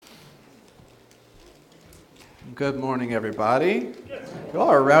Good morning, everybody. You all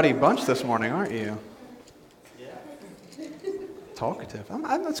are a rowdy bunch this morning, aren't you? Talkative.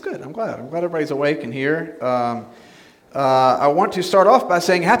 That's good. I'm glad. Everybody's awake and here. I want to start off by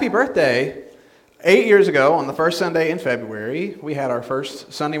saying happy birthday. 8 years ago, on the first Sunday in February, we had our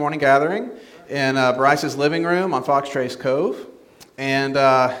first Sunday morning gathering in Bryce's living room on Fox Trace Cove. And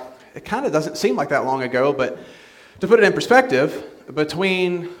it kind of doesn't seem like that long ago, but to put it in perspective,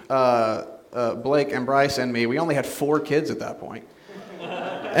 between Blake and Bryce and me, we only had 4 kids at that point.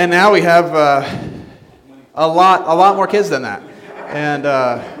 And now we have a lot more kids than that. And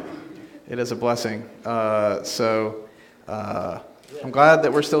it is a blessing. So I'm glad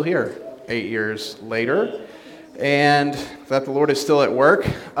that we're still here 8 years later and that the Lord is still at work.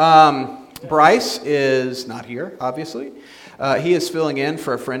 Bryce is not here, obviously. He is filling in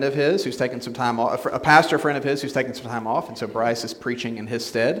for a friend of his who's taken some time off, a pastor friend of his who's taken some time off, and so Bryce is preaching in his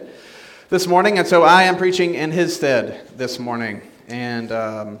stead this morning, and so I am preaching in his stead this morning, and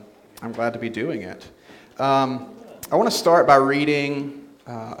I'm glad to be doing it. I want to start by reading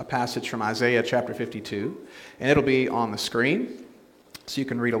a passage from Isaiah chapter 52, and it'll be on the screen, so you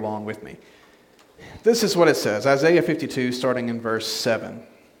can read along with me. This is what it says, Isaiah 52, starting in verse 7.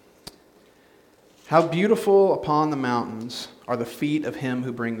 How beautiful upon the mountains are the feet of him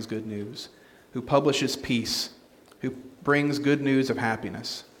who brings good news, who publishes peace, who brings good news of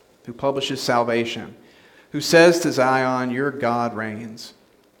happiness, who publishes salvation, who says to Zion, your God reigns.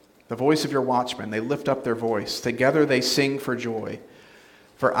 The voice of your watchmen, they lift up their voice. Together they sing for joy.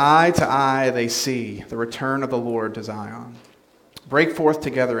 For eye to eye they see the return of the Lord to Zion. Break forth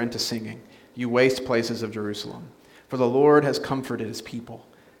together into singing, you waste places of Jerusalem. For the Lord has comforted his people.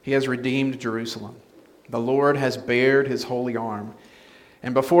 He has redeemed Jerusalem. The Lord has bared his holy arm.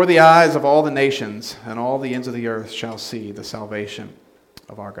 And before the eyes of all the nations and all the ends of the earth shall see the salvation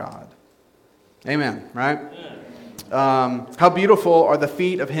of our God. Amen, right? How beautiful are the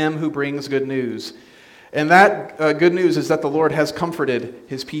feet of him who brings good news. And that good news is that the Lord has comforted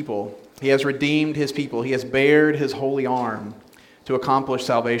his people. He has redeemed his people. He has bared his holy arm to accomplish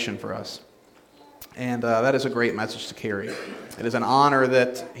salvation for us. And that is a great message to carry. It is an honor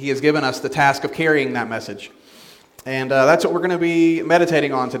that he has given us the task of carrying that message. And that's what we're going to be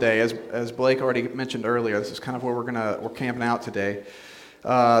meditating on today. As Blake already mentioned earlier, this is kind of where we're camping out today.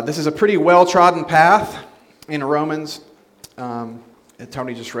 This is a pretty well-trodden path in Romans.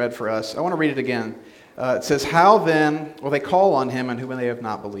 Tony just read for us. I want to read it again. It says, how then will they call on him in whom they have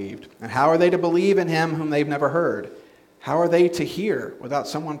not believed? And how are they to believe in him whom they've never heard? How are they to hear without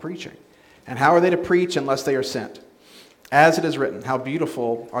someone preaching? And how are they to preach unless they are sent? As it is written, how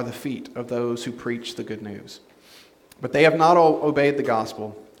beautiful are the feet of those who preach the good news. But they have not all obeyed the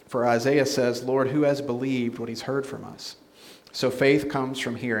gospel. For Isaiah says, Lord, who has believed what he's heard from us? So faith comes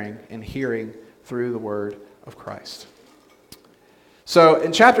from hearing, and hearing through the word of Christ. So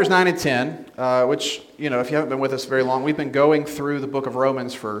in chapters 9 and 10, which, if you haven't been with us very long, we've been going through the book of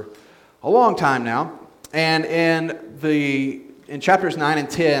Romans for a long time now. And in chapters 9 and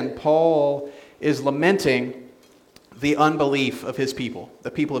 10, Paul is lamenting the unbelief of his people,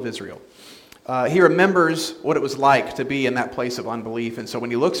 the people of Israel. He remembers what it was like to be in that place of unbelief. And so when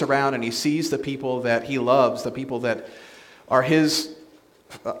he looks around and he sees the people that he loves, the people that are his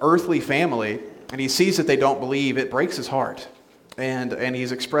earthly family, and he sees that they don't believe, it breaks his heart. And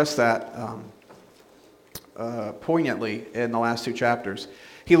he's expressed that poignantly in the last 2 chapters.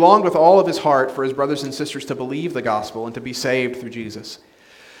 He longed with all of his heart for his brothers and sisters to believe the gospel and to be saved through Jesus.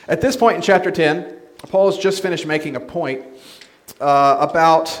 At this point in chapter 10, Paul has just finished making a point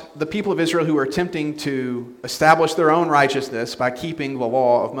about the people of Israel who are attempting to establish their own righteousness by keeping the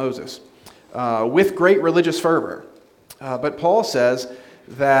law of Moses with great religious fervor. But Paul says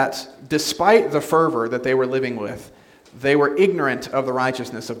that despite the fervor that they were living with, they were ignorant of the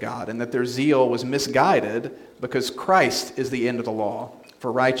righteousness of God and that their zeal was misguided because Christ is the end of the law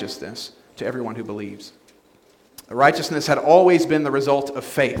for righteousness to everyone who believes. Righteousness had always been the result of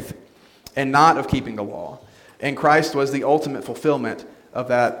faith and not of keeping the law. And Christ was the ultimate fulfillment of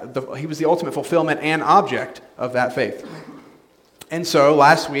that. He was the ultimate fulfillment and object of that faith. And so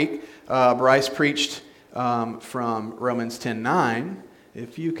last week, Bryce preached from Romans 10:9.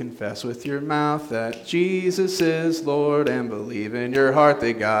 If you confess with your mouth that Jesus is Lord and believe in your heart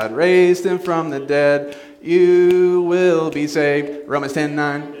that God raised him from the dead, you will be saved. Romans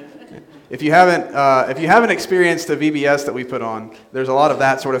 10:9. If you haven't experienced the VBS that we put on, there's a lot of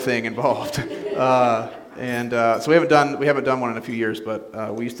that sort of thing involved. So we haven't done one in a few years,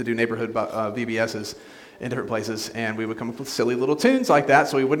 but we used to do neighborhood VBSs in different places, and we would come up with silly little tunes like that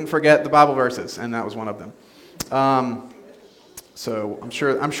so we wouldn't forget the Bible verses, and that was one of them. So I'm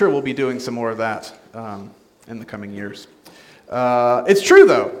sure we'll be doing some more of that in the coming years. It's true,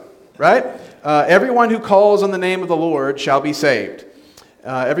 though, right? Everyone who calls on the name of the Lord shall be saved.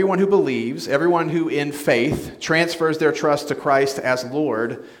 Everyone who believes, everyone who in faith transfers their trust to Christ as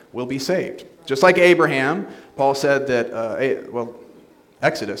Lord will be saved. Just like Abraham, Paul said that,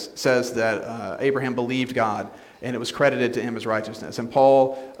 Exodus says that Abraham believed God and it was credited to him as righteousness. And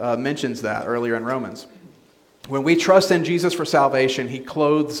Paul mentions that earlier in Romans. When we trust in Jesus for salvation, he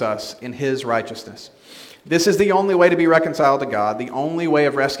clothes us in his righteousness. This is the only way to be reconciled to God, the only way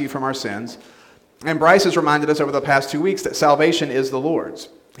of rescue from our sins. And Bryce has reminded us over the past 2 weeks that salvation is the Lord's.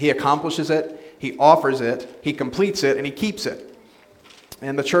 He accomplishes it, he offers it, he completes it, and he keeps it.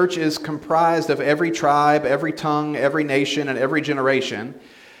 And the church is comprised of every tribe, every tongue, every nation, and every generation.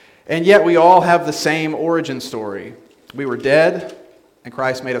 And yet we all have the same origin story. We were dead, and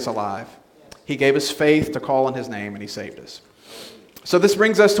Christ made us alive. He gave us faith to call on his name, and he saved us. So this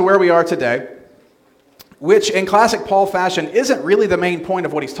brings us to where we are today, which in classic Paul fashion isn't really the main point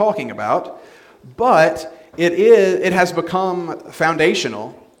of what he's talking about, but it has become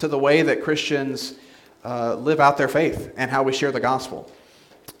foundational to the way that Christians live out their faith and how we share the gospel.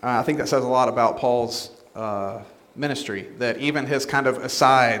 I think that says a lot about Paul's ministry, that even his kind of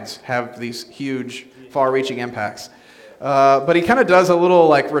asides have these huge, far-reaching impacts. But he kind of does a little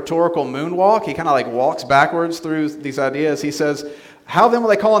like rhetorical moonwalk. He kind of like walks backwards through these ideas. He says, how then will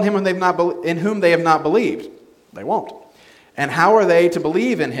they call on him in whom they have not believed? They won't. And how are they to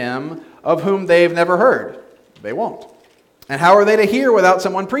believe in him of whom they've never heard? They won't. And how are they to hear without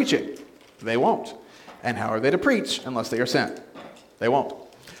someone preaching? They won't. And how are they to preach unless they are sent? They won't.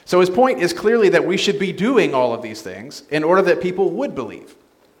 So his point is clearly that we should be doing all of these things in order that people would believe.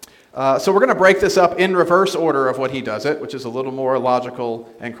 So we're going to break this up in reverse order of what he does it, which is a little more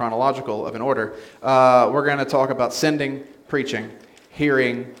logical and chronological of an order. We're going to talk about sending, preaching,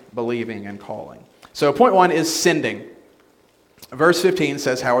 hearing, believing, and calling. So point 1 is sending. Verse 15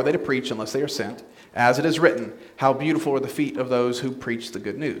 says, how are they to preach unless they are sent? As it is written, how beautiful are the feet of those who preach the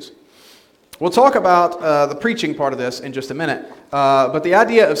good news. We'll talk about the preaching part of this in just a minute, but the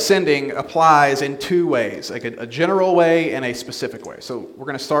idea of sending applies in 2 ways, like a general way and a specific way. So we're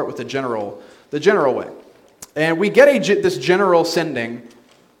going to start with the general way. And we get this general sending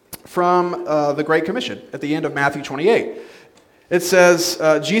from the Great Commission at the end of Matthew 28. It says,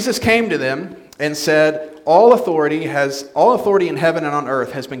 Jesus came to them and said, all authority in heaven and on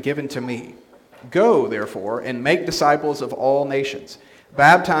earth has been given to me. Go, therefore, and make disciples of all nations,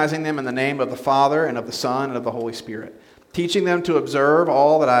 baptizing them in the name of the Father and of the Son and of the Holy Spirit, teaching them to observe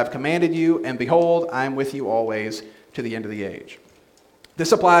all that I have commanded you, and behold, I am with you always to the end of the age.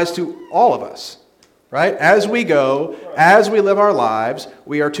 This applies to all of us, right? As we go, as we live our lives,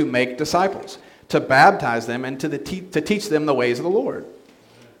 we are to make disciples, to baptize them, and to teach them the ways of the Lord.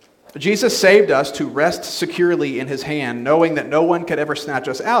 Jesus saved us to rest securely in his hand, knowing that no one could ever snatch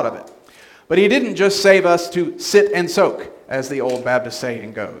us out of it. But he didn't just save us to sit and soak, as the old Baptist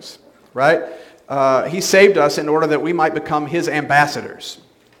saying goes, right? He saved us in order that we might become his ambassadors,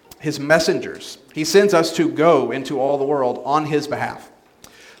 his messengers. He sends us to go into all the world on his behalf.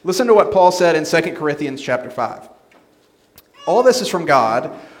 Listen to what Paul said in 2 Corinthians chapter 5. All this is from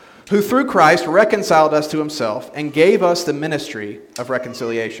God, who through Christ reconciled us to himself and gave us the ministry of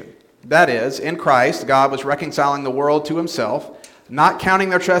reconciliation. That is, in Christ, God was reconciling the world to himself, not counting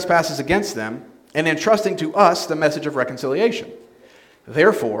their trespasses against them, and entrusting to us the message of reconciliation.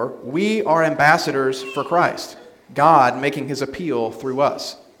 Therefore, we are ambassadors for Christ, God making his appeal through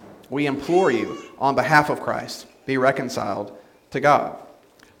us. We implore you, on behalf of Christ, be reconciled to God.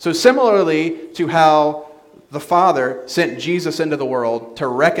 So similarly to how the Father sent Jesus into the world to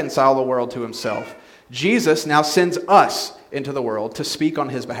reconcile the world to himself, Jesus now sends us into the world to speak on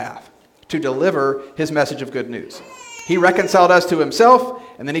his behalf, to deliver his message of good news. He reconciled us to himself,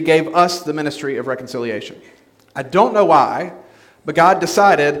 and then he gave us the ministry of reconciliation. I don't know why, but God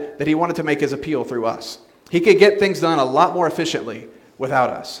decided that he wanted to make his appeal through us. He could get things done a lot more efficiently without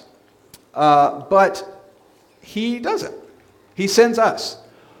us. But he doesn't. He sends us,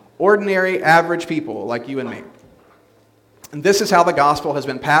 ordinary, average people like you and me. And this is how the gospel has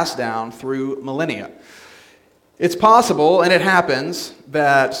been passed down through millennia. It's possible, and it happens,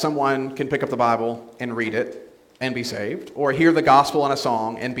 that someone can pick up the Bible and read it and be saved, or hear the gospel in a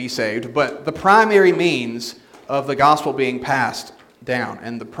song and be saved. But the primary means of the gospel being passed down,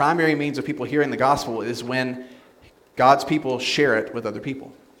 and the primary means of people hearing the gospel, is when God's people share it with other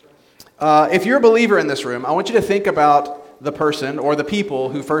people. If you're a believer in this room, I want you to think about the person or the people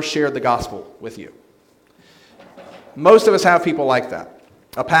who first shared the gospel with you. Most of us have people like that.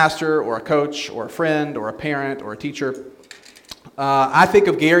 A pastor or a coach or a friend or a parent or a teacher. I think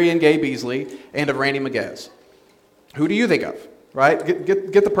of Gary and Gay Beasley and of Randy Maguez. Who do you think of, right?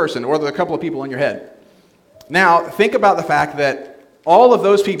 Get the person or the couple of people in your head. Now, think about the fact that all of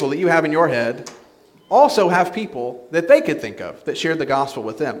those people that you have in your head also have people that they could think of that shared the gospel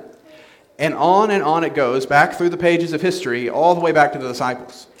with them. And on it goes, back through the pages of history, all the way back to the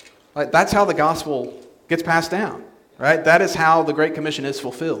disciples. Right? That's how the gospel gets passed down, right? That is how the Great Commission is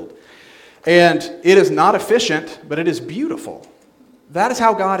fulfilled. And it is not efficient, but it is beautiful. That is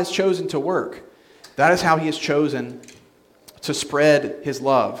how God has chosen to work. That is how he has chosen to spread his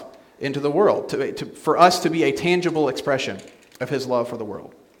love into the world, for us to be a tangible expression of his love for the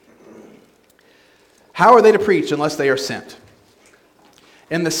world. How are they to preach unless they are sent?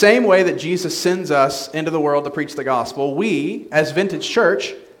 In the same way that Jesus sends us into the world to preach the gospel, we, as Vintage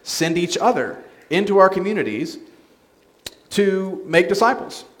Church, send each other into our communities to make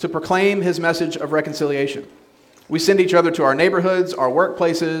disciples, to proclaim his message of reconciliation. We send each other to our neighborhoods, our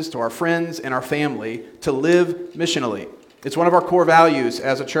workplaces, to our friends, and our family to live missionally. It's one of our core values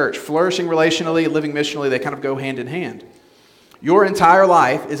as a church. Flourishing relationally, living missionally, they kind of go hand in hand. Your entire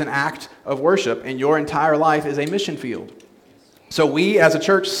life is an act of worship, and your entire life is a mission field. So we as a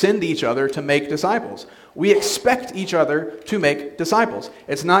church send each other to make disciples. We expect each other to make disciples.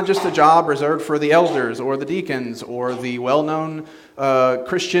 It's not just a job reserved for the elders or the deacons or the well-known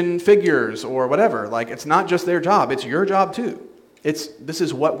Christian figures or whatever. Like, it's not just their job. It's your job too. This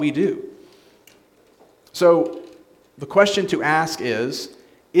is what we do. So the question to ask is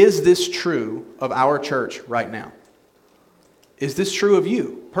this true of our church right now? Is this true of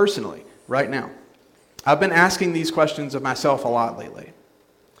you personally right now? I've been asking these questions of myself a lot lately.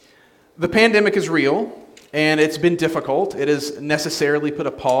 The pandemic is real, and it's been difficult. It has necessarily put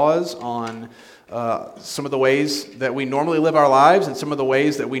a pause on some of the ways that we normally live our lives and some of the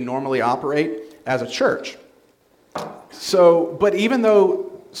ways that we normally operate as a church. But even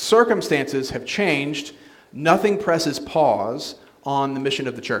though circumstances have changed, nothing presses pause on the mission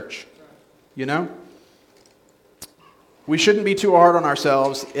of the church. You know? We shouldn't be too hard on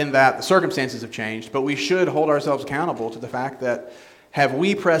ourselves in that the circumstances have changed, but we should hold ourselves accountable to the fact that have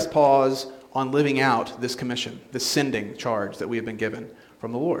we pressed pause on living out this commission, this sending charge that we have been given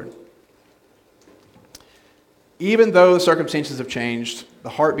from the Lord? Even though the circumstances have changed, the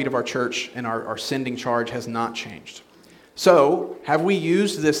heartbeat of our church and our sending charge has not changed. So, have we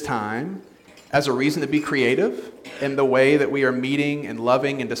used this time as a reason to be creative in the way that we are meeting and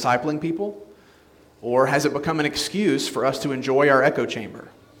loving and discipling people? Or has it become an excuse for us to enjoy our echo chamber,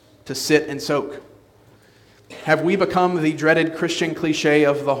 to sit and soak? Have we become the dreaded Christian cliche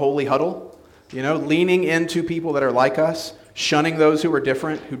of the holy huddle? You know, leaning into people that are like us, shunning those who are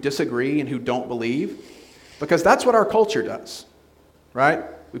different, who disagree, and who don't believe? Because that's what our culture does, right?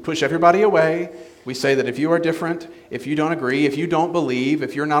 We push everybody away. We say that if you are different, if you don't agree, if you don't believe,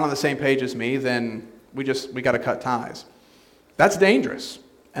 if you're not on the same page as me, then we got to cut ties. That's dangerous,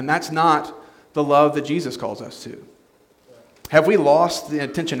 and that's not the love that Jesus calls us to. Have we lost the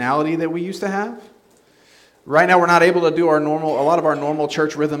intentionality that we used to have? Right now, we're not able to do a lot of our normal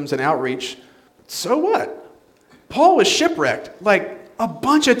church rhythms and outreach. So what? Paul was shipwrecked like a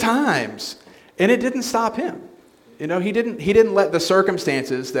bunch of times, and it didn't stop him. You know, he didn't let the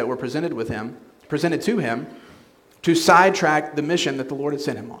circumstances that were presented to him, to sidetrack the mission that the Lord had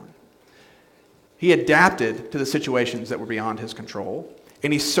sent him on. He adapted to the situations that were beyond his control.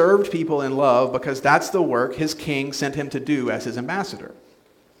 And he served people in love because that's the work his king sent him to do as his ambassador.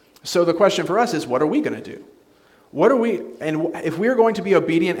 So the question for us is, what are we going to do? And if we are going to be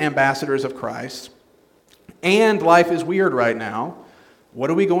obedient ambassadors of Christ, and life is weird right now,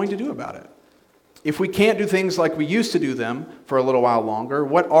 what are we going to do about it? If we can't do things like we used to do them for a little while longer,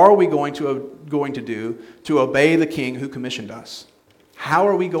 what are we going to do to obey the king who commissioned us? How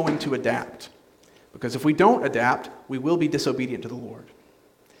are we going to adapt? Because if we don't adapt, we will be disobedient to the Lord.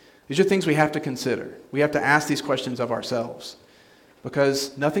 These are things we have to consider. We have to ask these questions of ourselves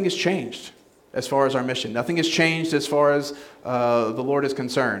because nothing has changed as far as our mission. Nothing has changed as far as the Lord is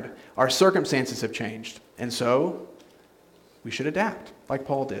concerned. Our circumstances have changed, and so we should adapt like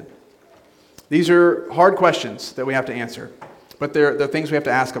Paul did. These are hard questions that we have to answer, but they're things we have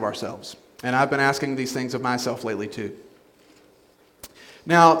to ask of ourselves. And I've been asking these things of myself lately too.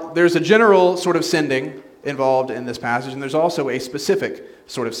 Now, there's a general sort of sending involved in this passage, and there's also a specific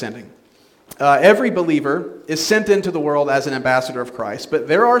sort of sending. Every believer is sent into the world as an ambassador of Christ, but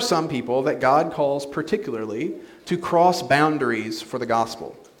there are some people that God calls particularly to cross boundaries for the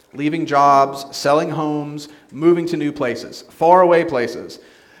gospel, leaving jobs, selling homes, moving to new places, faraway places,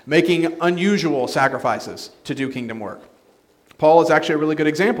 making unusual sacrifices to do kingdom work. Paul is actually a really good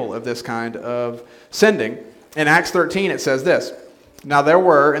example of this kind of sending. In Acts 13, it says this: Now there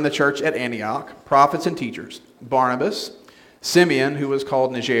were in the church at Antioch prophets and teachers, Barnabas, Simeon, who was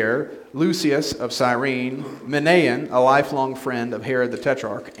called Niger, Lucius of Cyrene, Manaen, a lifelong friend of Herod the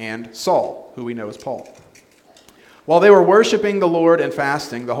Tetrarch, and Saul, who we know as Paul. While they were worshiping the Lord and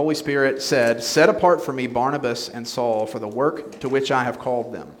fasting, the Holy Spirit said, "Set apart for me Barnabas and Saul for the work to which I have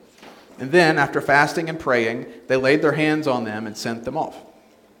called them." And then, after fasting and praying, they laid their hands on them and sent them off.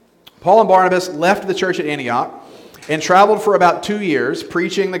 Paul and Barnabas left the church at Antioch and traveled for about 2 years,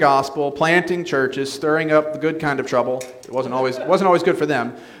 preaching the gospel, planting churches, stirring up the good kind of trouble. It wasn't always good for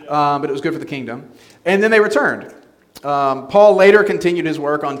them, but it was good for the kingdom. And then they returned. Paul later continued his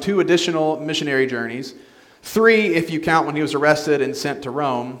work on 2 additional missionary journeys, 3 if you count when he was arrested and sent to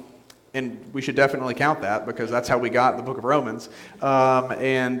Rome. And we should definitely count that because that's how we got the book of Romans.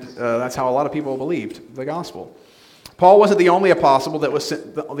 And that's how a lot of people believed the gospel. Paul wasn't the only apostle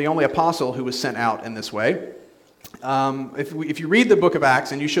the only apostle who was sent out in this way. If you read the book of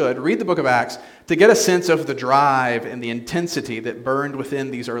Acts, and you should, read the book of Acts to get a sense of the drive and the intensity that burned within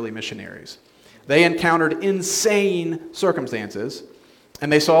these early missionaries. They encountered insane circumstances,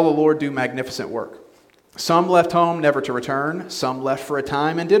 and they saw the Lord do magnificent work. Some left home never to return, some left for a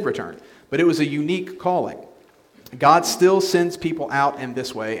time and did return, but it was a unique calling. God still sends people out in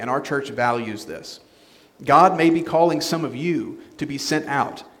this way, and our church values this. God may be calling some of you to be sent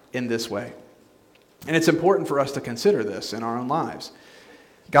out in this way. And it's important for us to consider this in our own lives.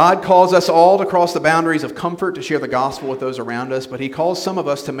 God calls us all to cross the boundaries of comfort to share the gospel with those around us, but he calls some of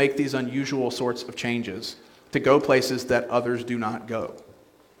us to make these unusual sorts of changes, to go places that others do not go.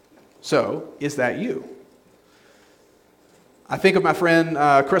 So, is that you? I think of my friend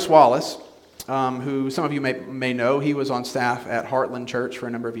Chris Wallace, who some of you may know. He was on staff at Heartland Church for a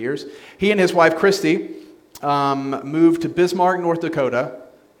number of years. He and his wife, Christy, moved to Bismarck, North Dakota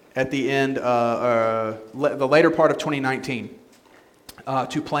at the end, the later part of 2019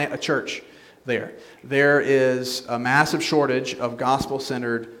 to plant a church there. There is a massive shortage of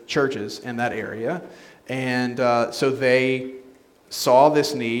gospel-centered churches in that area, and so they saw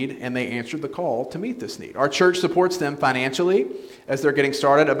this need and they answered the call to meet this need. Our church supports them financially as they're getting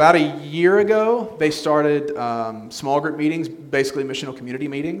started. About a year ago, they started small group meetings, basically missional community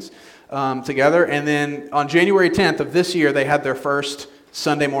meetings together. And then on January 10th of this year, they had their first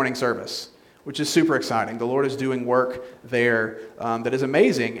Sunday morning service, which is super exciting. The Lord is doing work there that is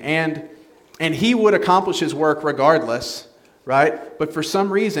amazing. And he would accomplish his work regardless, right? But for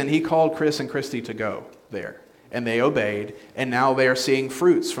some reason, he called Chris and Christy to go there. And they obeyed, and now they are seeing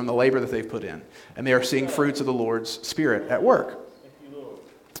fruits from the labor that they've put in. And they are seeing fruits of the Lord's Spirit at work.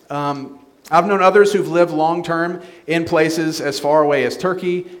 I've known others who've lived long-term in places as far away as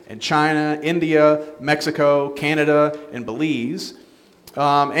Turkey and China, India, Mexico, Canada, and Belize,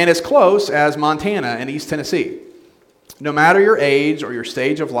 and as close as Montana and East Tennessee. No matter your age or your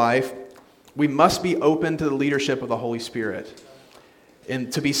stage of life, we must be open to the leadership of the Holy Spirit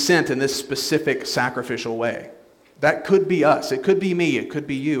and to be sent in this specific sacrificial way. That could be us. It could be me. It could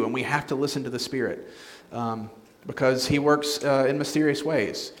be you. And we have to listen to the Spirit because he works in mysterious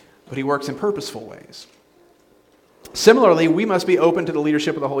ways, but he works in purposeful ways. Similarly, we must be open to the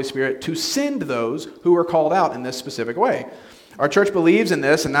leadership of the Holy Spirit to send those who are called out in this specific way. Our church believes in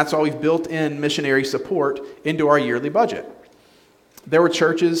this, and that's why we've built in missionary support into our yearly budget. There were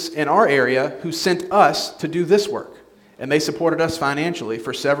churches in our area who sent us to do this work, and they supported us financially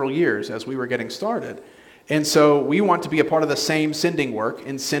for several years as we were getting started. And so we want to be a part of the same sending work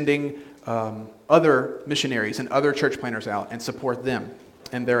in sending other missionaries and other church planters out and support them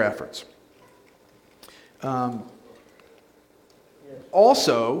in their efforts.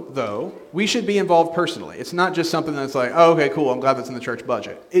 Also, though, we should be involved personally. It's not just something that's like, oh, okay, cool, I'm glad that's in the church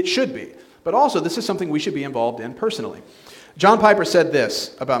budget. It should be. But also, this is something we should be involved in personally. John Piper said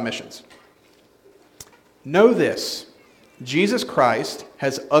this about missions. Know this, Jesus Christ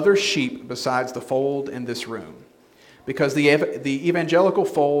has other sheep besides the fold in this room. Because the evangelical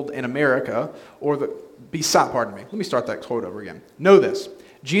fold in America, let me start that quote over again. Know this,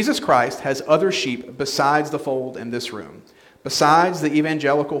 Jesus Christ has other sheep besides the fold in this room. Besides the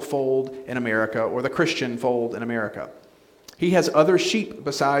evangelical fold in America or the Christian fold in America. He has other sheep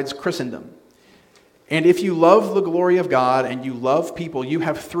besides Christendom. And if you love the glory of God and you love people, you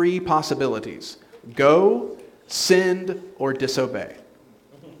have 3 possibilities. Go, send, or disobey.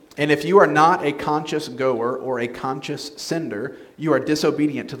 And if you are not a conscious goer or a conscious sender, you are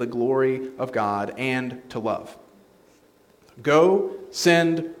disobedient to the glory of God and to love. Go,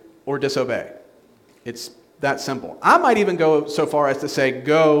 send, or disobey. It's that simple. I might even go so far as to say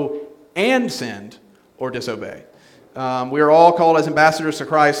go and send or disobey. We are all called as ambassadors to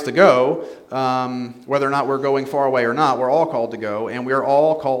Christ to go, whether or not we're going far away or not. We're all called to go, and we are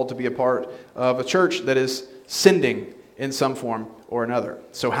all called to be a part of a church that is sending in some form or another.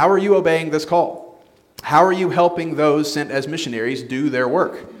 So how are you obeying this call? How are you helping those sent as missionaries do their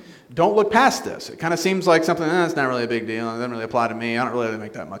work? Don't look past this. It kind of seems like something that's not really a big deal. It doesn't really apply to me. I don't really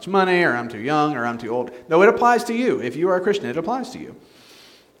make that much money, or I'm too young, or I'm too old. No, it applies to you. If you are a Christian, it applies to you.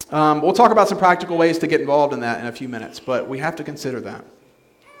 We'll talk about some practical ways to get involved in that in a few minutes, but we have to consider that.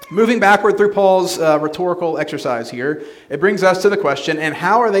 Moving backward through Paul's rhetorical exercise here, it brings us to the question, and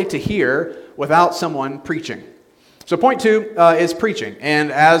how are they to hear without someone preaching? So point 2 is preaching.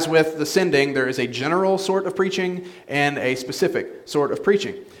 And as with the sending, there is a general sort of preaching and a specific sort of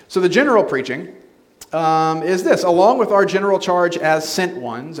preaching. So the general preaching is this. Along with our general charge as sent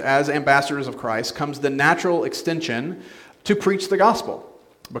ones, as ambassadors of Christ, comes the natural extension to preach the gospel.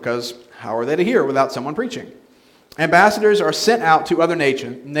 Because how are they to hear without someone preaching? Ambassadors are sent out to other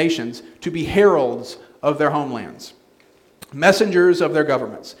nations to be heralds of their homelands, messengers of their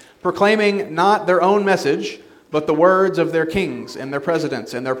governments, proclaiming not their own message, but the words of their kings and their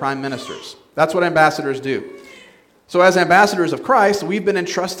presidents and their prime ministers. That's what ambassadors do. So as ambassadors of Christ, we've been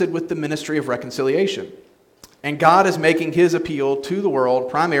entrusted with the ministry of reconciliation. And God is making his appeal to the world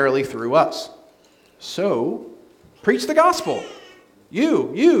primarily through us. So, preach the gospel.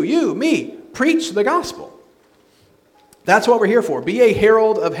 You, me, preach the gospel. That's what we're here for. Be a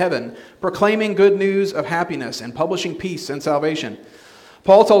herald of heaven, proclaiming good news of happiness and publishing peace and salvation.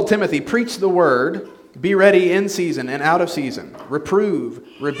 Paul told Timothy, preach the word, be ready in season and out of season, reprove,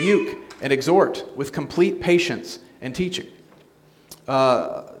 rebuke, and exhort with complete patience and teaching.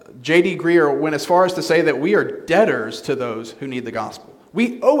 J.D. Greer went as far as to say that we are debtors to those who need the gospel.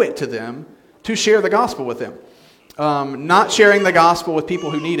 We owe it to them to share the gospel with them. Not sharing the gospel with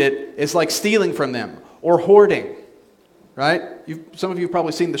people who need it is like stealing from them or hoarding, right? Some of you have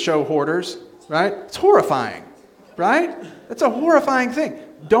probably seen the show Hoarders, right? It's horrifying, right? It's a horrifying thing.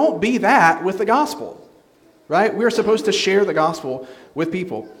 Don't be that with the gospel, right? We're supposed to share the gospel with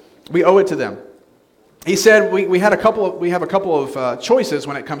people. We owe it to them. He said we have a couple of choices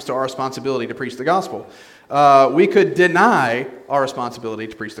when it comes to our responsibility to preach the gospel. We could deny our responsibility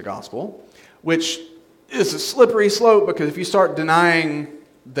to preach the gospel, which is a slippery slope, because if you start denying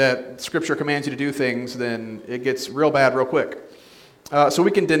that Scripture commands you to do things, then it gets real bad real quick. So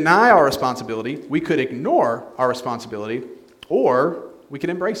we can deny our responsibility, we could ignore our responsibility, or we can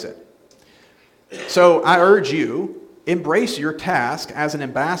embrace it. So I urge you, embrace your task as an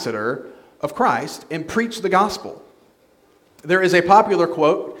ambassador of Christ and preach the gospel. There is a popular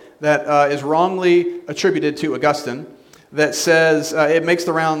quote that is wrongly attributed to Augustine that says, it makes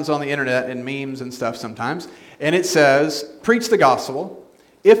the rounds on the internet and memes and stuff sometimes, and it says, preach the gospel,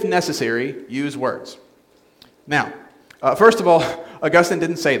 if necessary, use words. Now, first of all, Augustine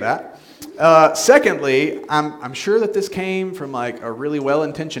didn't say that. Secondly, I'm sure that this came from like a really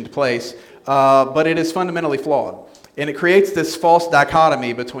well-intentioned place, but it is fundamentally flawed. And it creates this false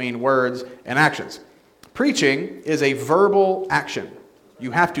dichotomy between words and actions. Preaching is a verbal action.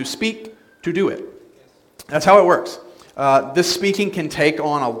 You have to speak to do it. That's how it works. This speaking can take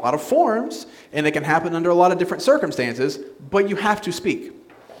on a lot of forms, and it can happen under a lot of different circumstances, but you have to speak.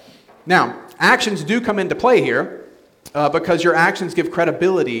 Now, actions do come into play here, because your actions give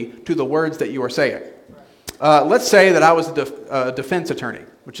credibility to the words that you are saying. Let's say that I was a defense attorney,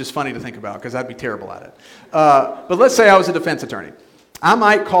 which is funny to think about because I'd be terrible at it. But let's say I was a defense attorney. I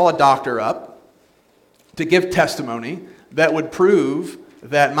might call a doctor up to give testimony that would prove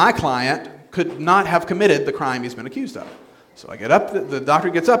that my client could not have committed the crime he's been accused of. So I get up, the doctor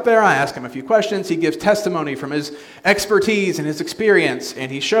gets up there, I ask him a few questions, he gives testimony from his expertise and his experience,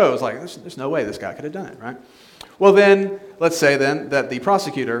 and he shows, like, there's no way this guy could have done it, right? Well then, let's say then that the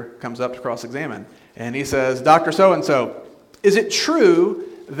prosecutor comes up to cross-examine, and he says, Dr. So-and-so, is it true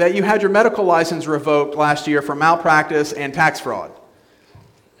that you had your medical license revoked last year for malpractice and tax fraud?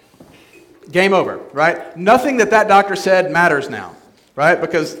 Game over, right? Nothing that doctor said matters now, right?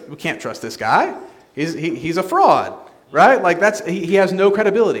 Because we can't trust this guy. He's a fraud, right? Like he has no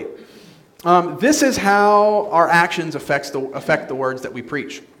credibility. This is how our actions affect the words that we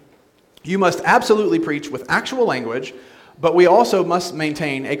preach. You must absolutely preach with actual language, but we also must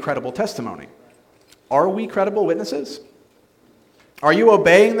maintain a credible testimony. Are we credible witnesses? Are you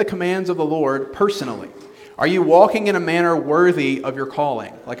obeying the commands of the Lord personally? Are you walking in a manner worthy of your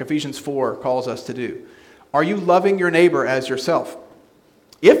calling, like Ephesians 4 calls us to do? Are you loving your neighbor as yourself?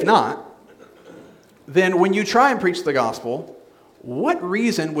 If not, then when you try and preach the gospel, what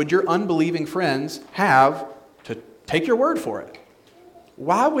reason would your unbelieving friends have to take your word for it?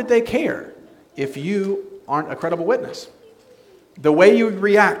 Why would they care if you aren't a credible witness. The way you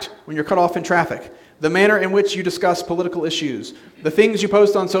react when you're cut off in traffic, the manner in which you discuss political issues, the things you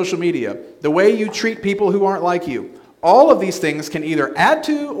post on social media, the way you treat people who aren't like you, all of these things can either add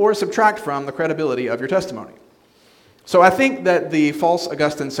to or subtract from the credibility of your testimony. So I think that the false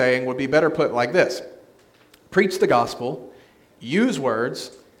Augustine saying would be better put like this: preach the gospel, use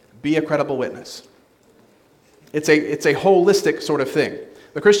words, be a credible witness. It's a holistic sort of thing.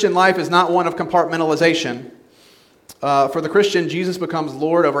 The Christian life is not one of compartmentalization. For the Christian, Jesus becomes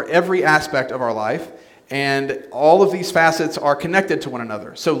Lord over every aspect of our life, and all of these facets are connected to one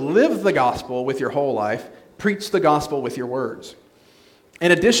another. So live the gospel with your whole life, preach the gospel with your words.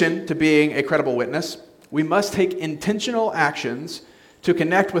 In addition to being a credible witness, we must take intentional actions to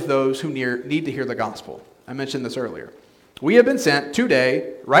connect with those who need to hear the gospel. I mentioned this earlier. We have been sent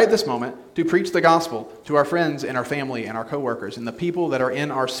today, right this moment, to preach the gospel to our friends and our family and our coworkers and the people that are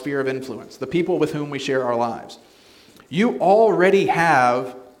in our sphere of influence, the people with whom we share our lives. You already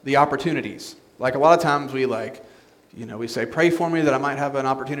have the opportunities. Like a lot of times we say, pray for me that I might have an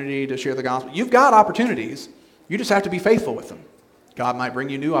opportunity to share the gospel. You've got opportunities. You just have to be faithful with them. God might bring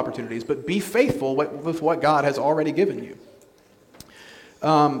you new opportunities, but be faithful with what God has already given you.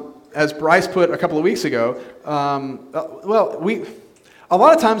 As Bryce put a couple of weeks ago, a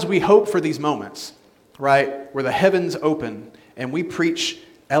lot of times we hope for these moments, right, where the heavens open and we preach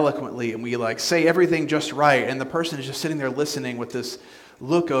eloquently and we say everything just right, and the person is just sitting there listening with this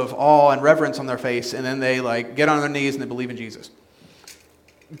look of awe and reverence on their face, and then they get on their knees and they believe in Jesus.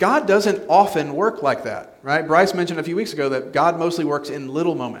 God doesn't often work like that, right? Bryce mentioned a few weeks ago that God mostly works in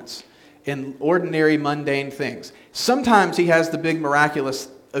little moments, in ordinary, mundane things. Sometimes he has the big miraculous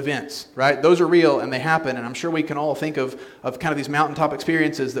events, right? Those are real and they happen, and I'm sure we can all think of kind of these mountaintop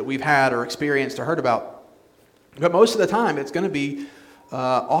experiences that we've had or experienced or heard about. But most of the time, it's going to be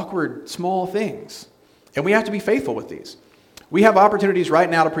awkward, small things. And we have to be faithful with these. We have opportunities right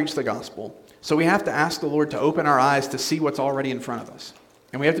now to preach the gospel, so we have to ask the Lord to open our eyes to see what's already in front of us.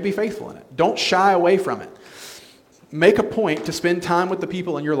 And we have to be faithful in it. Don't shy away from it. Make a point to spend time with the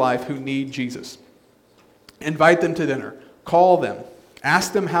people in your life who need Jesus. Invite them to dinner. Call them.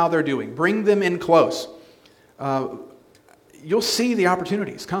 Ask them how they're doing. Bring them in close. You'll see the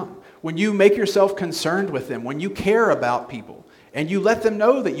opportunities come. When you make yourself concerned with them, when you care about people, and you let them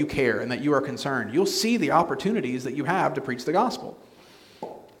know that you care and that you are concerned, you'll see the opportunities that you have to preach the gospel.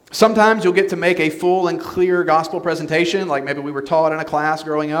 Sometimes you'll get to make a full and clear gospel presentation, like maybe we were taught in a class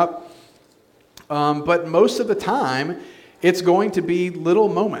growing up. But most of the time, it's going to be little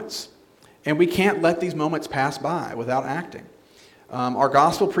moments. And we can't let these moments pass by without acting. Our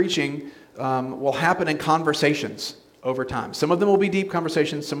gospel preaching will happen in conversations over time. Some of them will be deep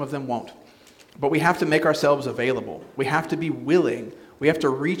conversations, some of them won't. But we have to make ourselves available. We have to be willing. We have to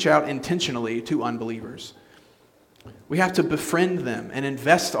reach out intentionally to unbelievers. We have to befriend them and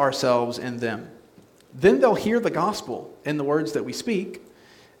invest ourselves in them. Then they'll hear the gospel in the words that we speak,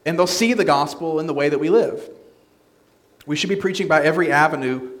 and they'll see the gospel in the way that we live. We should be preaching by every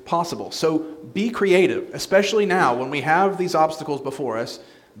avenue possible. So be creative, especially now when we have these obstacles before us.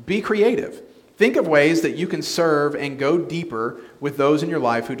 Be creative. Think of ways that you can serve and go deeper with those in your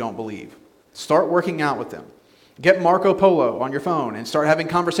life who don't believe. Start working out with them. Get Marco Polo on your phone and start having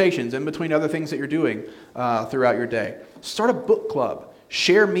conversations in between other things that you're doing throughout your day. Start a book club.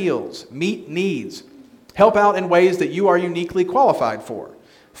 Share meals. Meet needs. Help out in ways that you are uniquely qualified for.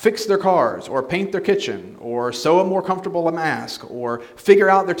 Fix their cars, or paint their kitchen, or sew a more comfortable mask, or figure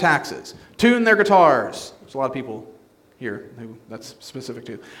out their taxes. Tune their guitars. There's a lot of people here who that's specific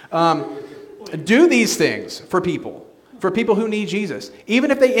to. Do these things for people who need Jesus.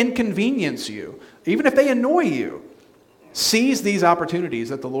 Even if they inconvenience you, even if they annoy you, seize these opportunities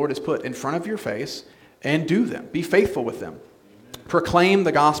that the Lord has put in front of your face and do them. Be faithful with them. Proclaim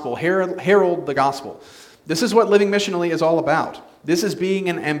the gospel. Herald the gospel. This is what living missionally is all about. This is being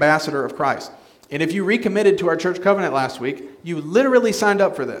an ambassador of Christ. And if you recommitted to our church covenant last week, you literally signed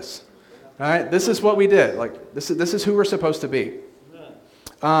up for this. All right? This is what we did. This is who we're supposed to be.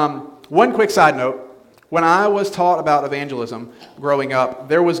 One quick side note. When I was taught about evangelism growing up,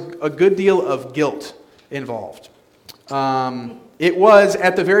 there was a good deal of guilt involved. It was,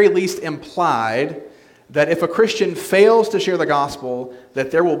 at the very least, implied that if a Christian fails to share the gospel, that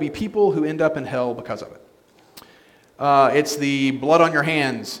there will be people who end up in hell because of it. It's the blood on your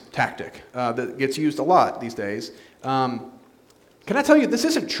hands tactic that gets used a lot these days. Can I tell you, this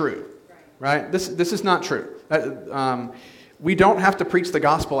isn't true, right? This is not true. We don't have to preach the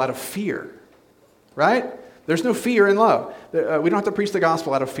gospel out of fear. Right? There's no fear in love. We don't have to preach the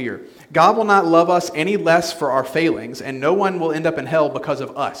gospel out of fear. God will not love us any less for our failings, and no one will end up in hell because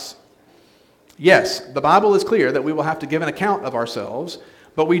of us. Yes, the Bible is clear that we will have to give an account of ourselves,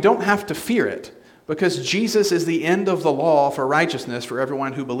 but we don't have to fear it because Jesus is the end of the law for righteousness for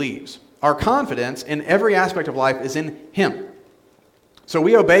everyone who believes. Our confidence in every aspect of life is in him. So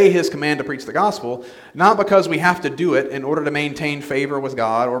we obey his command to preach the gospel, not because we have to do it in order to maintain favor with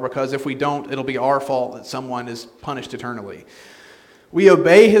God, or because if we don't, it'll be our fault that someone is punished eternally. We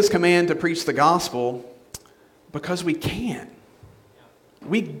obey his command to preach the gospel because we can.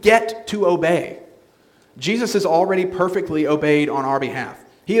 We get to obey. Jesus has already perfectly obeyed on our behalf.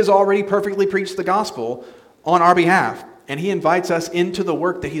 He has already perfectly preached the gospel on our behalf, and he invites us into the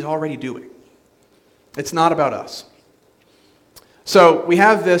work that he's already doing. It's not about us. So we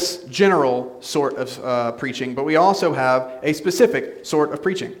have this general sort of preaching, but we also have a specific sort of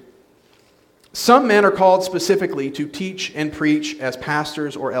preaching. Some men are called specifically to teach and preach as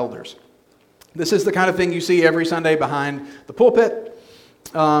pastors or elders. This is the kind of thing you see every Sunday behind the pulpit.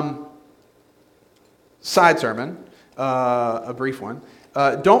 Side sermon, a brief one.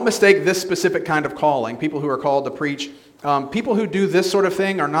 Don't mistake this specific kind of calling, people who are called to preach. People who do this sort of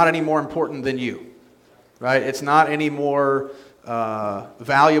thing are not any more important than you, right? It's not any more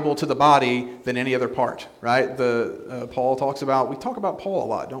valuable to the body than any other part, right? Paul talks about, we talk about Paul a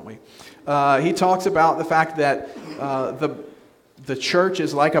lot, don't we? He talks about the fact that the church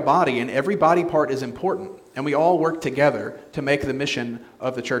is like a body, and every body part is important, and we all work together to make the mission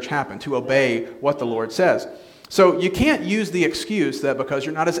of the church happen, to obey what the Lord says. So you can't use the excuse that because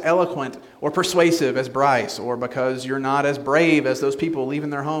you're not as eloquent or persuasive as Bryce, or because you're not as brave as those people leaving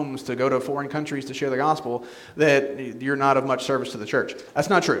their homes to go to foreign countries to share the gospel, that you're not of much service to the church. That's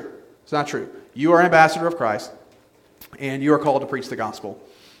not true. It's not true. You are an ambassador of Christ, and you are called to preach the gospel.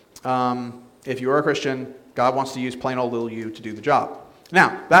 If you are a Christian, God wants to use plain old little you to do the job.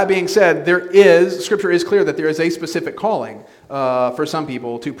 Now, that being said, Scripture is clear that there is a specific calling for some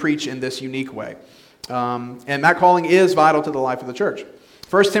people to preach in this unique way. And that calling is vital to the life of the church.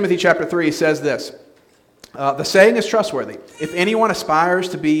 1 Timothy chapter 3 says this, the saying is trustworthy. If anyone aspires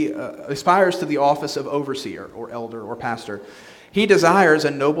to the office of overseer or elder or pastor, he desires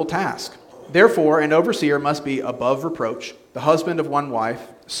a noble task. Therefore, an overseer must be above reproach, the husband of one wife,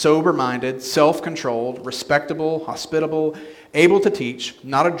 sober-minded, self-controlled, respectable, hospitable, able to teach,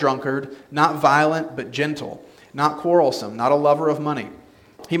 not a drunkard, not violent but gentle, not quarrelsome, not a lover of money.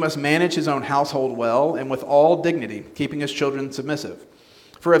 He must manage his own household well and with all dignity, keeping his children submissive.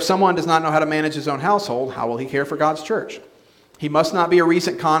 For if someone does not know how to manage his own household, how will he care for God's church? He must not be a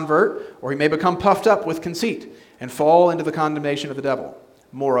recent convert, or he may become puffed up with conceit and fall into the condemnation of the devil.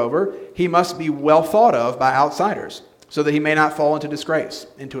 Moreover, he must be well thought of by outsiders, so that he may not fall into disgrace,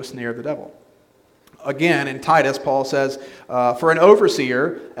 into a snare of the devil. Again, in Titus, Paul says, for an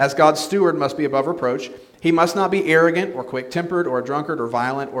overseer, as God's steward, must be above reproach. He must not be arrogant or quick-tempered or a drunkard or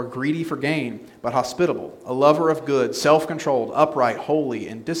violent or greedy for gain, but hospitable, a lover of good, self-controlled, upright, holy,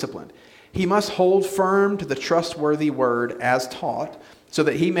 and disciplined. He must hold firm to the trustworthy word as taught, so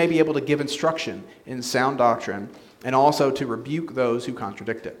that he may be able to give instruction in sound doctrine and also to rebuke those who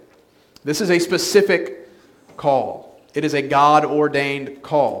contradict it. This is a specific call. It is a God-ordained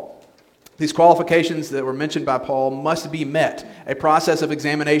call. These qualifications that were mentioned by Paul must be met. A process of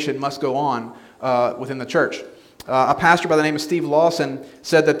examination must go on within the church. A pastor by the name of Steve Lawson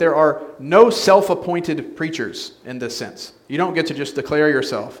said that there are no self-appointed preachers in this sense. You don't get to just declare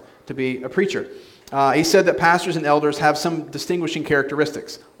yourself to be a preacher. He said that pastors and elders have some distinguishing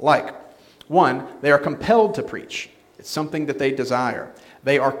characteristics, like, one, they are compelled to preach. It's something that they desire.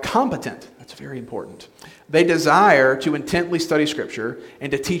 They are competent. That's very important. They desire to intently study Scripture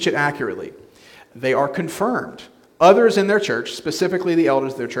and to teach it accurately. They are confirmed. Others in their church, specifically the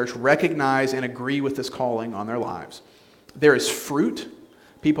elders of their church, recognize and agree with this calling on their lives. There is fruit.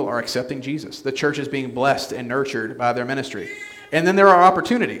 People are accepting Jesus. The church is being blessed and nurtured by their ministry. And then there are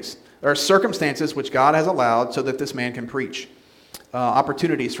opportunities. There are circumstances which God has allowed so that this man can preach.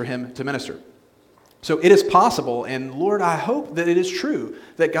 Opportunities for him to minister. So it is possible, and Lord, I hope that it is true,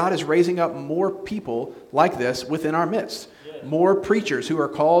 that God is raising up more people like this within our midst. Yeah. More preachers who are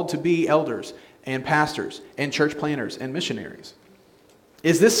called to be elders and pastors and church planners and missionaries.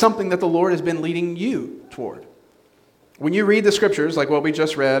 Is this something that the Lord has been leading you toward? When you read the scriptures, like what we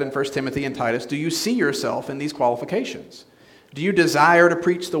just read in 1 Timothy and Titus, do you see yourself in these qualifications? Do you desire to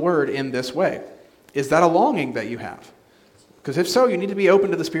preach the word in this way? Is that a longing that you have? Because if so, you need to be open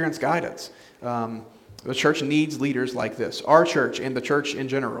to the Spirit's guidance. The church needs leaders like this. Our church and the church in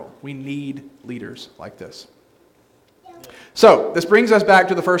general, we need leaders like this. So, this brings us back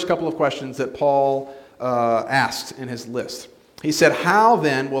to the first couple of questions that Paul asked in his list. He said, how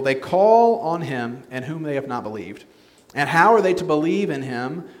then will they call on him in whom they have not believed? And how are they to believe in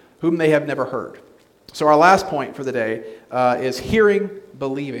him whom they have never heard. So our last point for the day is hearing,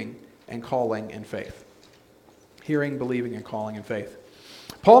 believing, and calling in faith. Hearing, believing, and calling in faith.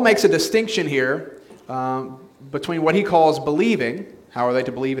 Paul makes a distinction here between what he calls believing, how are they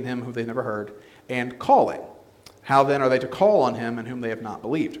to believe in him whom they've never heard, and calling. How then are they to call on him in whom they have not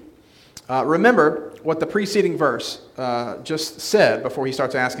believed? Remember what the preceding verse just said before he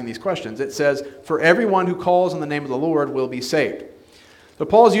starts asking these questions. It says, "For everyone who calls on the name of the Lord will be saved." So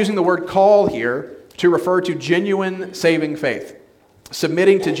Paul is using the word call here to refer to genuine saving faith,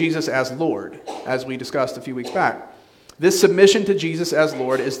 submitting to Jesus as Lord, as we discussed a few weeks back. This submission to Jesus as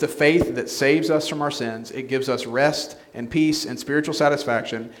Lord is the faith that saves us from our sins. It gives us rest and peace and spiritual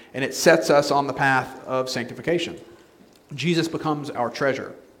satisfaction, and it sets us on the path of sanctification. Jesus becomes our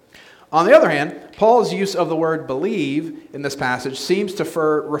treasure. On the other hand, Paul's use of the word believe in this passage seems to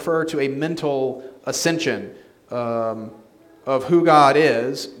refer to a mental ascension of who God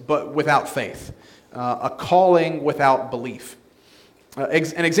is, but without faith, a calling without belief.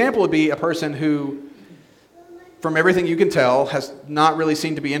 An example would be a person who, from everything you can tell, has not really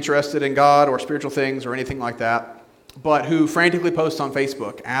seemed to be interested in God or spiritual things or anything like that, but who frantically posts on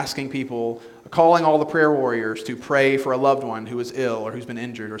Facebook asking people, calling all the prayer warriors to pray for a loved one who is ill or who's been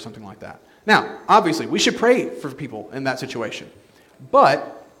injured or something like that. Now, obviously, we should pray for people in that situation.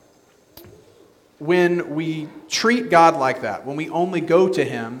 But when we treat God like that, when we only go to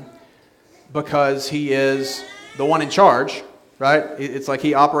him because he is the one in charge, right? It's like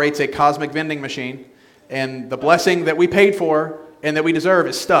he operates a cosmic vending machine, and the blessing that we paid for and that we deserve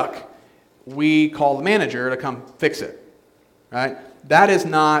is stuck. We call the manager to come fix it, right? That is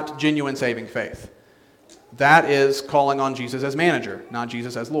not genuine saving faith. That is calling on Jesus as manager, not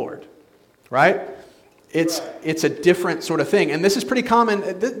Jesus as Lord, right? It's a different sort of thing. And this is pretty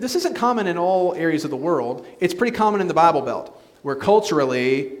common. This isn't common in all areas of the world. It's pretty common in the Bible Belt, where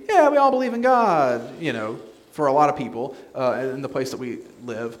culturally, yeah, we all believe in God, for a lot of people in the place that we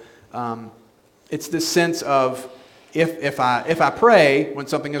live. It's this sense of if I pray when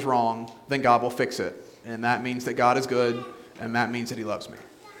something is wrong, then God will fix it. And that means that God is good, and that means that he loves me.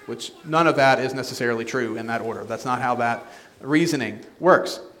 Which none of that is necessarily true in that order. That's not how that reasoning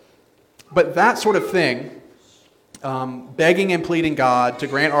works. But that sort of thing, begging and pleading God to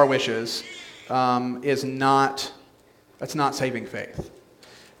grant our wishes, that's not saving faith.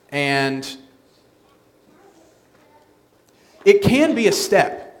 And it can be a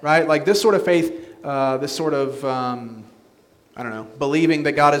step, right? Like this sort of faith, believing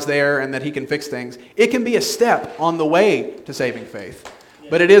that God is there and that he can fix things. It can be a step on the way to saving faith.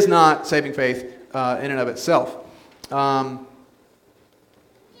 But it is not saving faith in and of itself.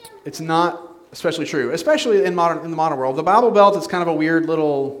 It's not especially true, especially in the modern world. The Bible Belt is kind of a weird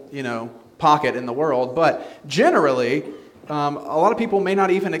little, pocket in the world. But generally, a lot of people may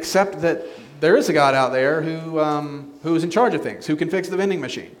not even accept that there is a God out there who is in charge of things, who can fix the vending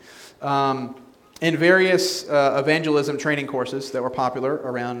machine. In various evangelism training courses that were popular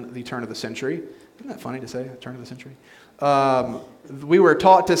around the turn of the century, isn't that funny to say, turn of the century? We were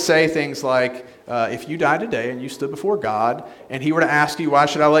taught to say things like, if you died today and you stood before God and he were to ask you, why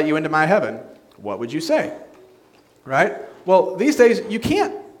should I let you into my heaven? What would you say? Right? Well, these days you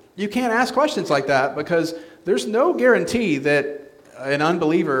can't ask questions like that because there's no guarantee that an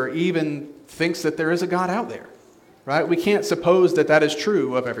unbeliever even thinks that there is a God out there. Right? We can't suppose that that is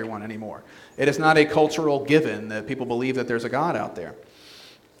true of everyone anymore. It is not a cultural given that people believe that there's a God out there.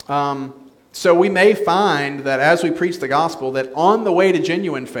 So we may find that as we preach the gospel, that on the way to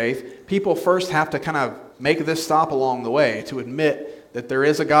genuine faith, people first have to kind of make this stop along the way to admit that there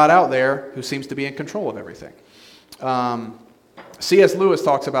is a God out there who seems to be in control of everything. C.S. Lewis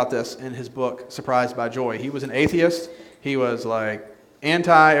talks about this in his book, Surprised by Joy. He was an atheist. He was like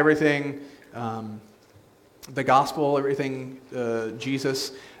anti-everything, the gospel, everything,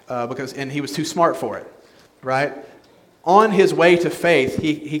 Jesus, and he was too smart for it, right? On his way to faith,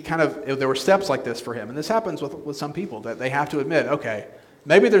 there were steps like this for him. And this happens with some people, that they have to admit, okay,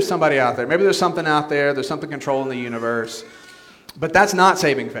 maybe there's somebody out there. Maybe there's something out there. There's something controlling the universe. But that's not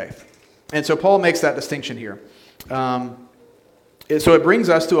saving faith. And so Paul makes that distinction here. So it brings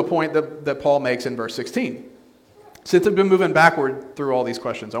us to a point that Paul makes in verse 16. Since I've been moving backward through all these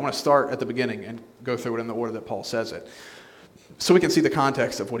questions, I want to start at the beginning and go through it in the order that Paul says it, so we can see the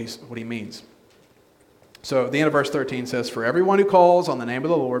context of what he means. So the end of verse 13 says, "For everyone who calls on the name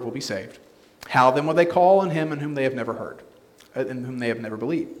of the Lord will be saved. How then will they call on him in whom they have never heard, in whom they have never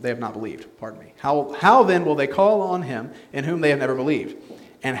believed? They have not believed. Pardon me. How then will they call on him in whom they have never believed?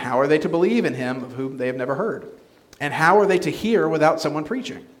 And how are they to believe in him of whom they have never heard? And how are they to hear without someone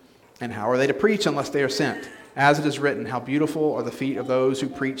preaching? And how are they to preach unless they are sent? as it is written, how beautiful are the feet of those who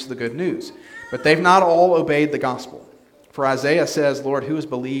preach the good news. But they've not all obeyed the gospel. For Isaiah says, Lord, who has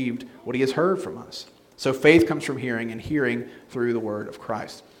believed what he has heard from us? So faith comes from hearing, and hearing through the word of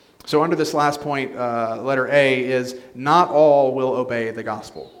Christ. So under this last point, letter A is, not all will obey the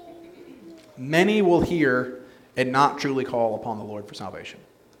gospel. Many will hear and not truly call upon the Lord for salvation.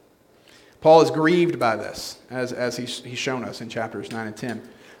 Paul is grieved by this, as he's shown us in chapters 9 and 10.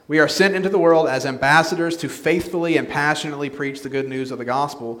 We are sent into the world as ambassadors to faithfully and passionately preach the good news of the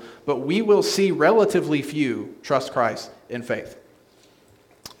gospel, but we will see relatively few trust Christ in faith.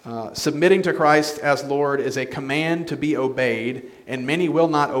 Submitting to Christ as Lord is a command to be obeyed, and many will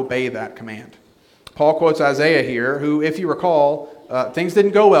not obey that command. Paul quotes Isaiah here, who, if you recall, things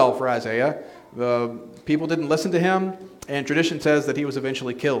didn't go well for Isaiah. The people didn't listen to him, and tradition says that he was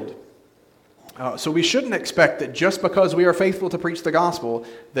eventually killed. So we shouldn't expect that just because we are faithful to preach the gospel,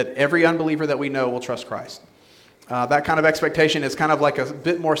 that every unbeliever that we know will trust Christ. That kind of expectation is kind of like a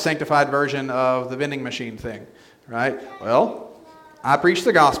bit more sanctified version of the vending machine thing, right? Well, I preach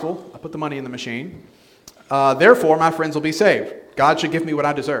the gospel. I put the money in the machine. Therefore, my friends will be saved. God should give me what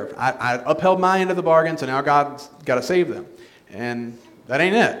I deserve. I upheld my end of the bargain, so now God's got to save them. And that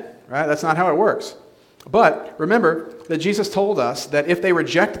ain't it, right? That's not how it works. But remember that Jesus told us that if they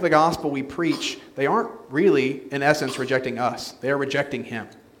reject the gospel we preach, they aren't really, in essence, rejecting us. They are rejecting him.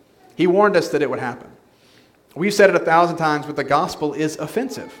 He warned us that it would happen. We've said it 1,000 times, but the gospel is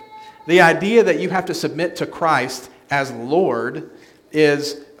offensive. The idea that you have to submit to Christ as Lord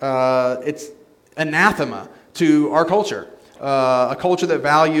is it's anathema to our culture, a culture that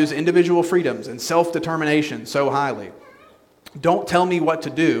values individual freedoms and self-determination so highly. Don't tell me what to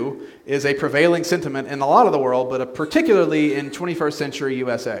do is a prevailing sentiment in a lot of the world, but particularly in 21st century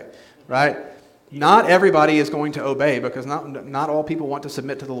USA, right? Not everybody is going to obey because not all people want to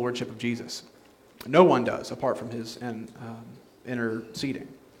submit to the lordship of Jesus. No one does, apart from his interceding.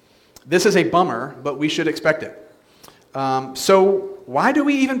 This is a bummer, but we should expect it. So why do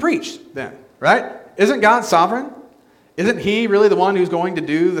we even preach then, right? Isn't God sovereign? Isn't he really the one who's going to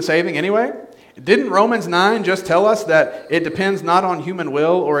do the saving anyway? Didn't Romans 9 just tell us that it depends not on human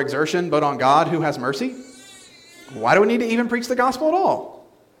will or exertion, but on God who has mercy? Why do we need to even preach the gospel at all?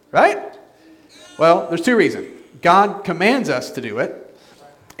 Right? Well, there's two reasons. God commands us to do it.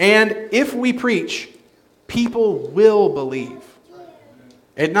 And if we preach, people will believe.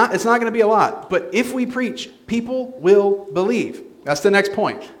 It's not going to be a lot, but if we preach, people will believe. That's the next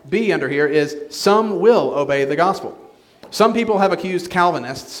point. B under here is some will obey the gospel. Some people have accused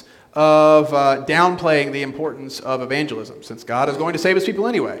Calvinists of downplaying the importance of evangelism, since God is going to save his people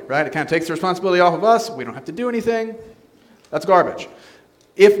anyway, right? It kind of takes the responsibility off of us. We don't have to do anything. That's garbage.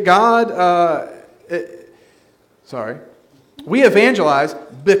 If God, we evangelize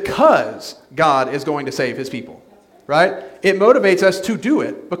because God is going to save his people, right? It motivates us to do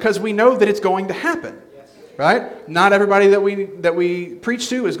it because we know that it's going to happen, right? Not everybody that we preach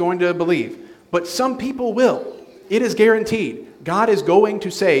to is going to believe, but some people will. It is guaranteed. God is going to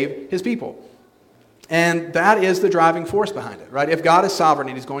save his people. And that is the driving force behind it, right? If God is sovereign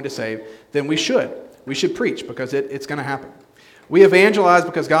and he's going to save, then we should. We should preach because it's going to happen. We evangelize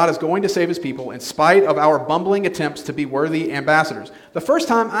because God is going to save his people in spite of our bumbling attempts to be worthy ambassadors. The first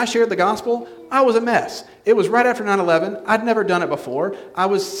time I shared the gospel, I was a mess. It was right after 9/11. I'd never done it before. I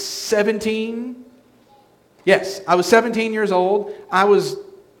was 17. Yes, I was 17 years old. I was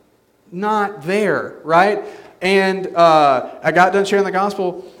not there, right? And I got done sharing the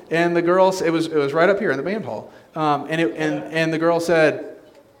gospel, and the girls, it was right up here in the band hall, and the girl said,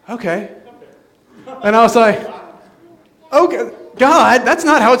 "Okay," and I was like, "Okay, God, that's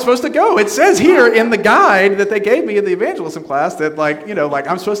not how it's supposed to go. It says here in the guide that they gave me in the evangelism class that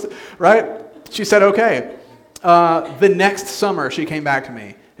I'm supposed to," right? She said, "Okay." The next summer, she came back to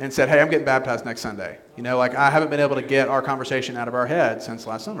me and said, "Hey, I'm getting baptized next Sunday. I haven't been able to get our conversation out of our head since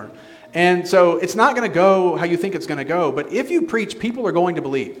last summer." And so it's not going to go how you think it's going to go, but if you preach, people are going to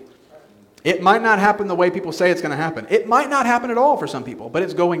believe. It might not happen the way people say it's going to happen. It might not happen at all for some people, but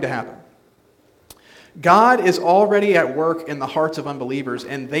it's going to happen. God is already at work in the hearts of unbelievers,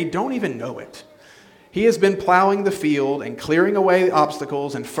 and they don't even know it. He has been plowing the field and clearing away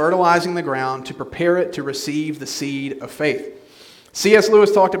obstacles and fertilizing the ground to prepare it to receive the seed of faith. C.S.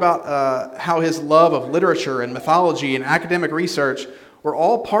 Lewis talked about how his love of literature and mythology and academic research were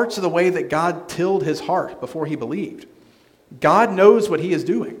all parts of the way that God tilled his heart before he believed. God knows what he is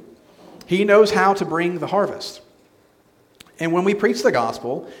doing. He knows how to bring the harvest. And when we preach the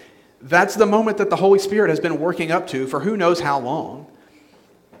gospel, that's the moment that the Holy Spirit has been working up to for who knows how long.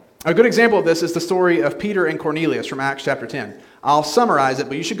 A good example of this is the story of Peter and Cornelius from Acts chapter 10. I'll summarize it,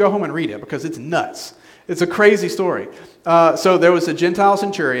 but you should go home and read it because it's nuts. It's a crazy story. So there was a Gentile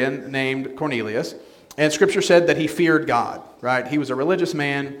centurion named Cornelius, and Scripture said that he feared God. Right? He was a religious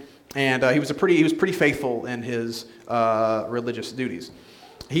man, and he was pretty faithful in his religious duties.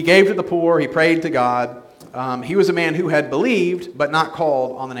 He gave to the poor. He prayed to God. He was a man who had believed, but not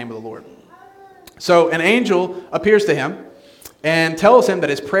called on the name of the Lord. So an angel appears to him and tells him that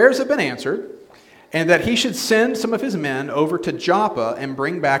his prayers have been answered, and that he should send some of his men over to Joppa and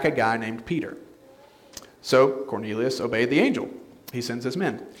bring back a guy named Peter. So Cornelius obeyed the angel. He sends his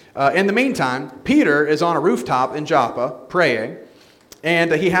men. In the meantime, Peter is on a rooftop in Joppa praying,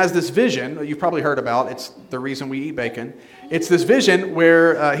 and he has this vision that you've probably heard about. It's the reason we eat bacon. It's this vision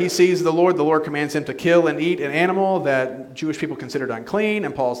where he sees the Lord. The Lord commands him to kill and eat an animal that Jewish people considered unclean.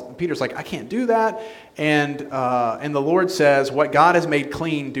 And Peter's like, I can't do that. And the Lord says, what God has made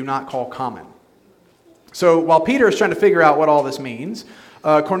clean, do not call common. So while Peter is trying to figure out what all this means,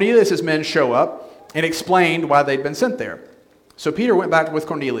 Cornelius' men show up and explained why they'd been sent there. So Peter went back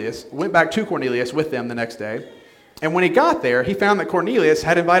to Cornelius with them the next day. And when he got there, he found that Cornelius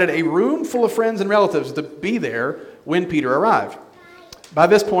had invited a room full of friends and relatives to be there when Peter arrived. By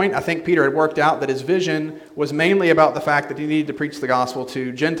this point, I think Peter had worked out that his vision was mainly about the fact that he needed to preach the gospel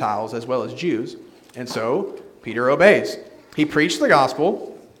to Gentiles as well as Jews. And so Peter obeys. He preached the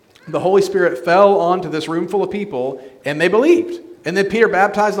gospel. The Holy Spirit fell onto this room full of people, and they believed. And then Peter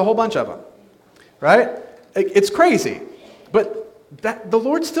baptized a whole bunch of them. Right? It's crazy. But the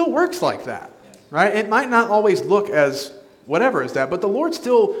Lord still works like that. Right? It might not always look as whatever as that, but the Lord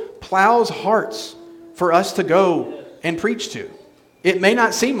still plows hearts for us to go and preach to. It may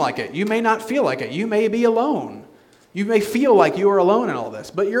not seem like it. You may not feel like it. You may be alone. You may feel like you are alone in all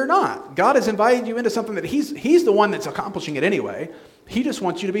this, but you're not. God has invited you into something that He's the one that's accomplishing it anyway. He just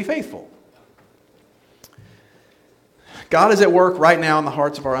wants you to be faithful. God is at work right now in the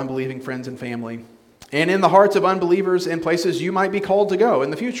hearts of our unbelieving friends and family, and in the hearts of unbelievers in places you might be called to go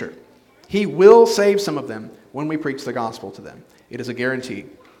in the future. He will save some of them when we preach the gospel to them. It is a guarantee.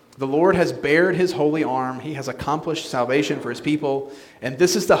 The Lord has bared His holy arm. He has accomplished salvation for His people, and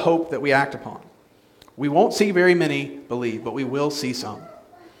this is the hope that we act upon. We won't see very many believe, but we will see some.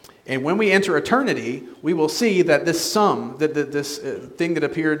 And when we enter eternity, we will see that this thing that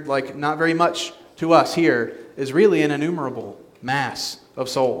appeared like not very much to us here is really an innumerable mass of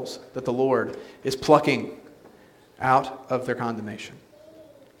souls that the Lord is plucking out of their condemnation.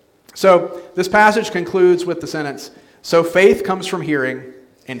 So this passage concludes with the sentence, so faith comes from hearing,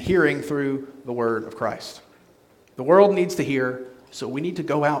 and hearing through the word of Christ. The world needs to hear, so we need to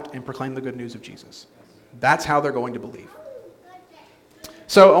go out and proclaim the good news of Jesus. That's how they're going to believe.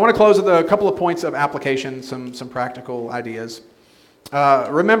 So I want to close with a couple of points of application, some practical ideas.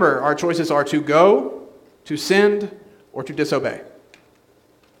 Remember, our choices are to go, to send, or to disobey.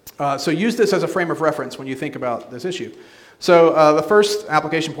 So use this as a frame of reference when you think about this issue. So the first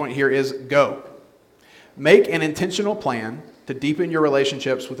application point here is go. Make an intentional plan to deepen your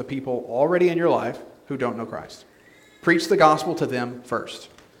relationships with the people already in your life who don't know Christ. Preach the gospel to them first.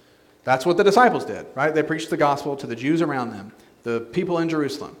 That's what the disciples did, right? They preached the gospel to the Jews around them, the people in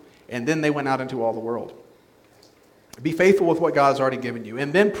Jerusalem, and then they went out into all the world. Be faithful with what God has already given you,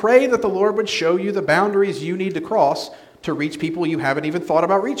 and then pray that the Lord would show you the boundaries you need to cross to reach people you haven't even thought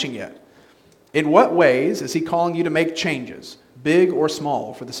about reaching yet. In what ways is He calling you to make changes, big or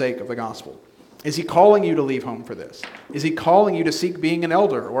small, for the sake of the gospel? Is He calling you to leave home for this? Is He calling you to seek being an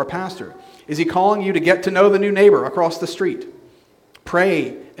elder or a pastor? Is He calling you to get to know the new neighbor across the street?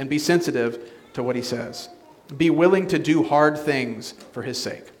 Pray and be sensitive to what He says. Be willing to do hard things for His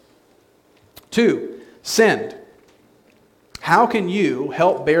sake. 2, send. How can you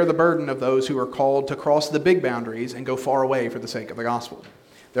help bear the burden of those who are called to cross the big boundaries and go far away for the sake of the gospel?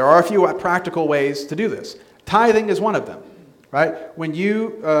 There are a few practical ways to do this. Tithing is one of them, right? When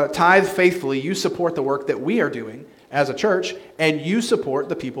you tithe faithfully, you support the work that we are doing as a church, and you support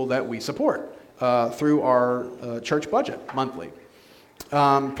the people that we support through our church budget monthly.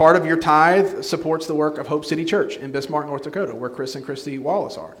 Part of your tithe supports the work of Hope City Church in Bismarck, North Dakota, where Chris and Christy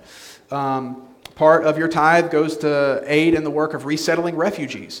Wallace are. Part of your tithe goes to aid in the work of resettling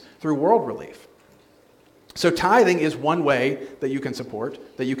refugees through World Relief. So tithing is one way that you can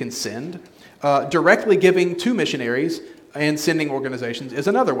support, that you can send. Directly giving to missionaries and sending organizations is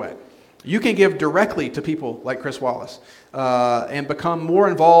another way. You can give directly to people like Chris Wallace and become more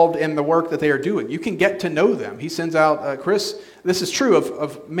involved in the work that they are doing. You can get to know them. He sends out, Chris, this is true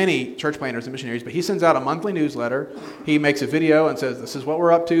of many church planters and missionaries, but he sends out a monthly newsletter. He makes a video and says, this is what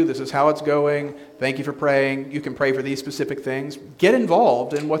we're up to. This is how it's going. Thank you for praying. You can pray for these specific things. Get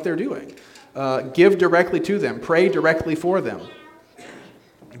involved in what they're doing. Give directly to them. Pray directly for them.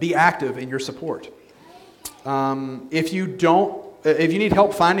 Be active in your support. If you need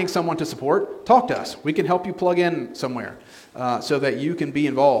help finding someone to support, talk to us. We can help you plug in somewhere so that you can be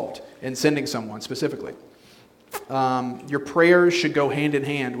involved in sending someone specifically. Your prayers should go hand in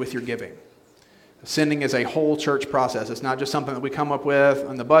hand with your giving. Sending is a whole church process. It's not just something that we come up with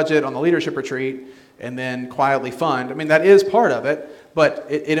on the budget, on the leadership retreat, and then quietly fund. I mean, that is part of it, but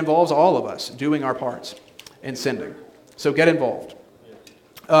it involves all of us doing our parts in sending. So get involved.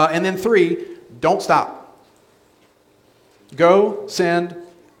 And then 3, don't stop. Go, send,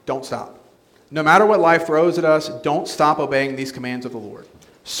 don't stop. No matter what life throws at us, don't stop obeying these commands of the Lord.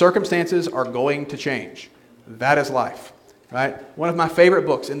 Circumstances are going to change. That is life, right? One of my favorite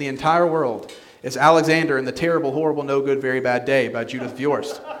books in the entire world is Alexander and the Terrible, Horrible, No Good, Very Bad Day by Judith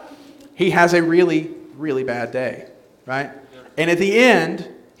Viorst. He has a really, really bad day, right? And at the end,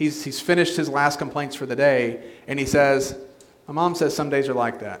 he's finished his last complaints for the day, and he says, my mom says some days are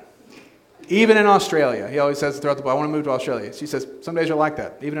like that. Even in Australia. He always says throughout the book, I want to move to Australia. She says, some days are like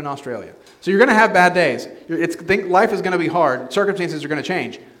that, even in Australia. So you're going to have bad days. Life is going to be hard. Circumstances are going to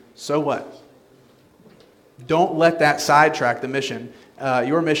change. So what? Don't let that sidetrack the mission,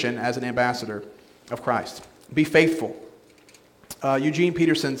 your mission as an ambassador of Christ. Be faithful. Eugene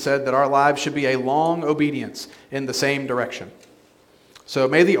Peterson said that our lives should be a long obedience in the same direction. So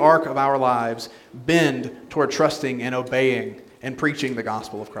may the arc of our lives bend toward trusting and obeying and preaching the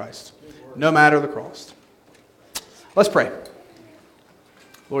gospel of Christ, no matter the cost. Let's pray.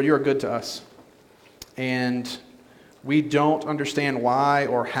 Lord, you are good to us, and we don't understand why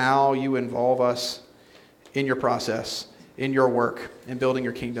or how you involve us in your process, in your work, in building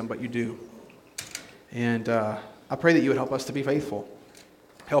your kingdom, but you do. And I pray that you would help us to be faithful.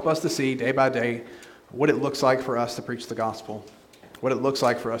 Help us to see day by day what it looks like for us to preach the gospel, what it looks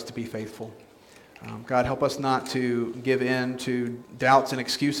like for us to be faithful. God, help us not to give in to doubts and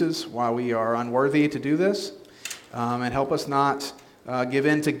excuses why we are unworthy to do this, and help us not give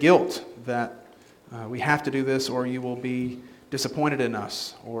in to guilt that we have to do this or you will be disappointed in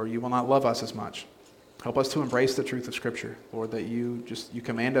us or you will not love us as much. Help us to embrace the truth of Scripture, Lord, that you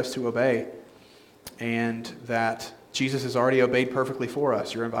command us to obey, and that Jesus has already obeyed perfectly for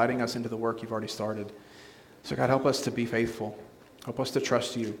us. You're inviting us into the work you've already started. So God, help us to be faithful. Help us to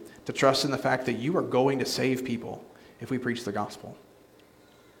trust you, to trust in the fact that you are going to save people if we preach the gospel.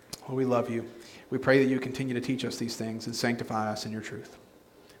 Lord, we love you. We pray that you continue to teach us these things and sanctify us in your truth.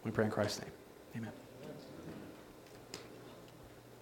 We pray in Christ's name. Amen.